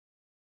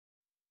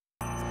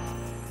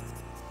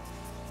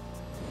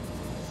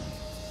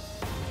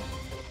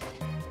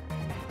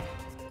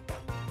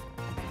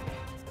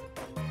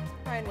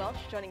Ryan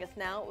Welch joining us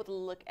now with a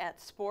look at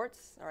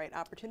sports. All right,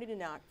 opportunity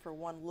knock for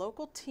one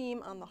local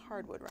team on the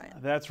hardwood, Ryan.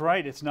 That's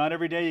right. It's not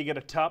every day you get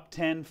a top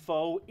 10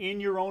 foe in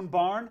your own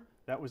barn.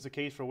 That was the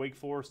case for Wake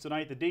Forest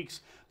tonight. The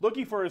Deacs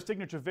looking for a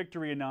signature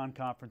victory in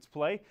non-conference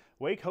play.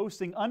 Wake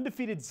hosting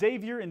undefeated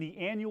Xavier in the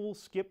annual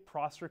Skip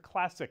Prosser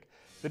Classic.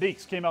 The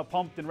Deacs came out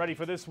pumped and ready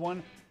for this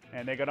one,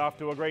 and they got off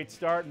to a great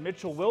start.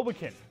 Mitchell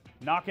Wilbekin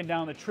knocking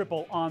down the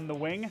triple on the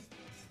wing.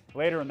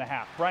 Later in the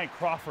half, Bryant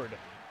Crawford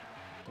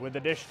with the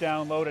dish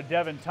down low to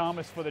Devin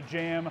Thomas for the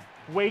jam.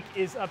 Wake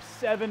is up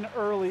 7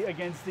 early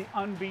against the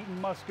unbeaten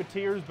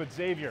Musketeers, but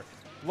Xavier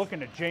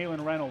looking at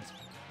Jalen Reynolds.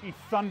 He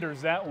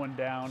thunders that one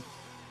down.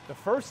 The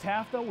first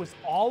half, though, was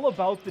all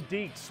about the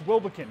Deacs.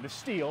 Wilbekin, the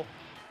steal.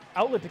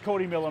 Outlet to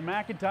Cody Miller.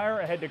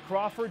 McIntyre ahead to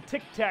Crawford.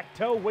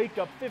 Tic-tac-toe. Wake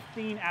up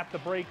 15 at the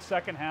break.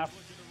 Second half,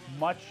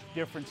 much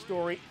different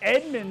story.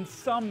 Edmund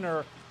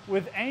Sumner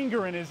with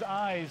anger in his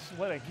eyes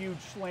let a huge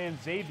slam.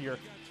 Xavier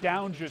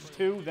down just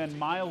 2. Then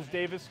Miles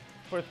Davis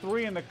for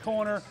 3 in the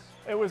corner.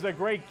 It was a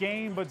great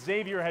game, but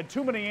Xavier had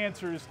too many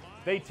answers.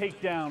 They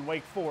take down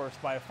Wake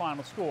Forest by a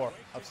final score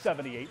of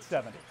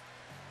 78-70.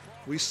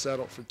 We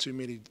settled for too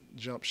many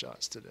jump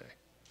shots today.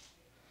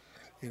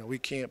 You know, we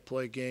can't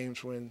play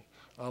games when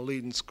our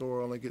leading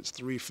scorer only gets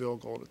 3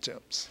 field goal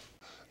attempts.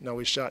 Now,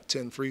 we shot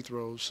 10 free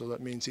throws, so that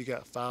means he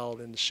got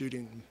fouled in the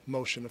shooting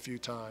motion a few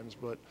times,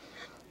 but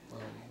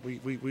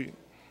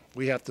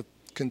we have to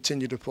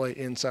continue to play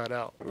inside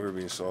out. We were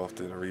being soft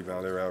and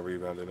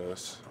out-rebounded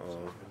us.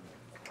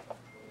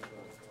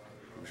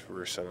 We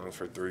were settling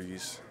for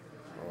threes.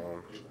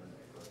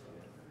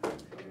 It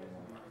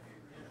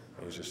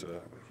was just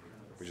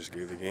we just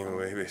gave the game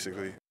away,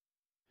 basically.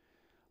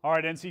 All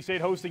right, NC State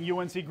hosting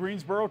UNC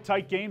Greensboro.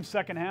 Tight game,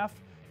 second half.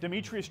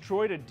 Demetrius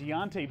Troy to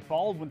Deontay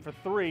Baldwin for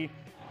 3.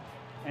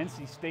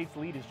 NC State's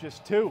lead is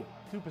just 2.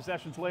 2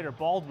 possessions later,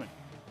 Baldwin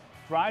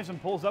drives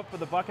and pulls up for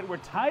the bucket. We're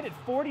tied at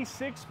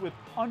 46 with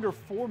under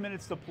 4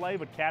 minutes to play,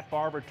 but Cat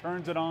Barber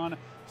turns it on,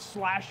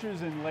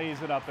 slashes and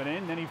lays it up and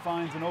in. Then he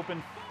finds an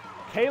open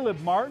Caleb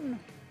Martin.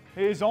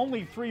 His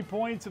only 3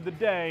 points of the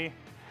day,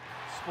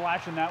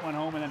 splashing that one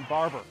home, and then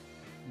Barber.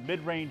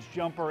 Mid-range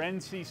jumper.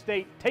 NC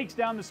State takes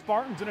down the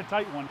Spartans in a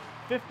tight one,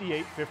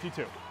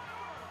 58-52.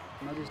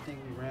 I just think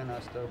we ran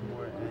our stuff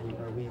more,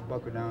 and we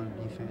buckled down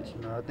defense.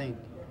 I think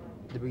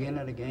the beginning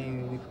of the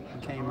game we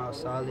came out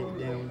solid,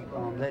 then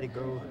we let it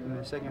go. In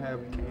the second half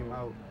we came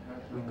out,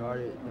 we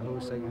guarded the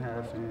whole second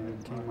half,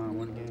 and came out and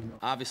won the game.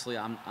 Obviously,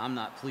 I'm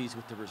not pleased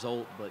with the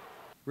result, but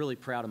really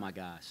proud of my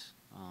guys.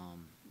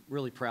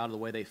 Really proud of the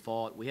way they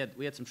fought. We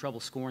had some trouble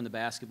scoring the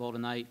basketball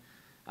tonight.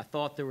 I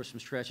thought there were some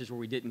stretches where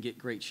we didn't get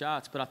great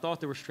shots, but I thought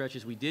there were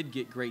stretches we did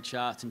get great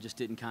shots and just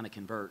didn't kind of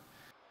convert.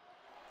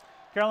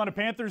 Carolina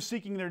Panthers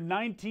seeking their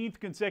 19th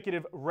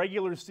consecutive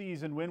regular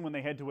season win when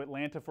they head to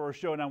Atlanta for a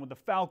showdown with the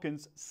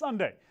Falcons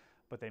Sunday.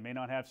 But they may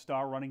not have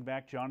star running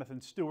back Jonathan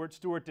Stewart.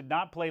 Stewart did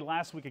not play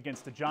last week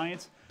against the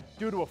Giants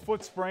due to a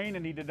foot sprain,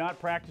 and he did not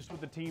practice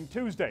with the team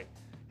Tuesday.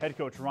 Head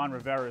coach Ron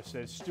Rivera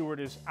says Stewart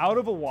is out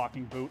of a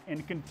walking boot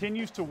and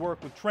continues to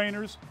work with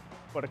trainers.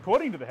 But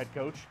according to the head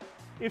coach,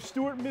 if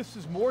Stewart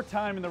misses more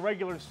time in the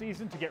regular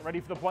season to get ready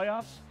for the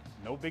playoffs,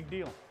 no big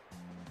deal.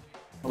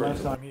 The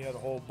last time he had a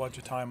whole bunch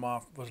of time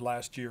off was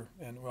last year,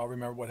 and we all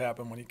remember what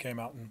happened when he came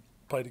out and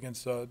played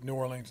against New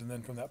Orleans, and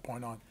then from that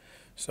point on.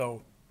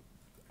 So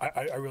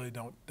I really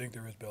don't think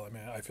there is, Bill. I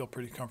mean, I feel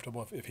pretty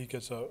comfortable if he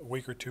gets a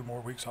week or 2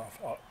 more weeks off.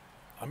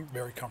 I'm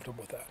very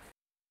comfortable with that.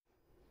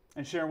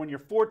 And Sharon, when you're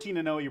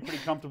 14-0, you're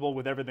pretty comfortable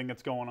with everything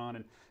that's going on,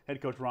 and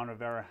head coach Ron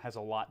Rivera has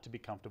a lot to be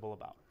comfortable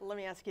about. Let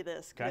me ask you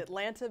this. Okay. Could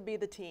Atlanta be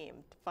the team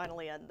to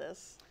finally end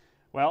this?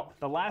 Well,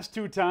 the last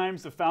 2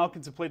 times the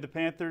Falcons have played the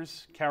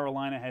Panthers,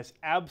 Carolina has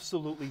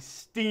absolutely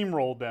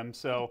steamrolled them.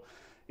 So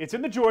it's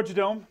in the Georgia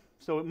Dome,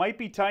 so it might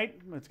be tight.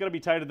 It's got to be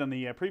tighter than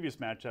the previous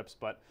matchups,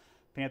 but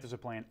Panthers are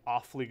playing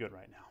awfully good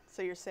right now.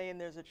 So you're saying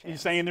there's a chance? You're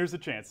saying there's a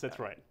chance. That's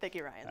right. Thank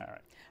you, Ryan. All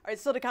right. All right,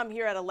 still to come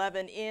here at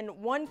 11. In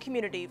one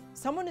community,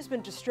 someone has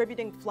been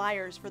distributing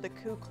flyers for the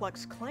Ku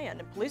Klux Klan,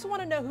 and police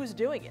want to know who's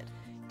doing it.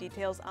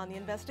 Details on the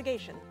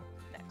investigation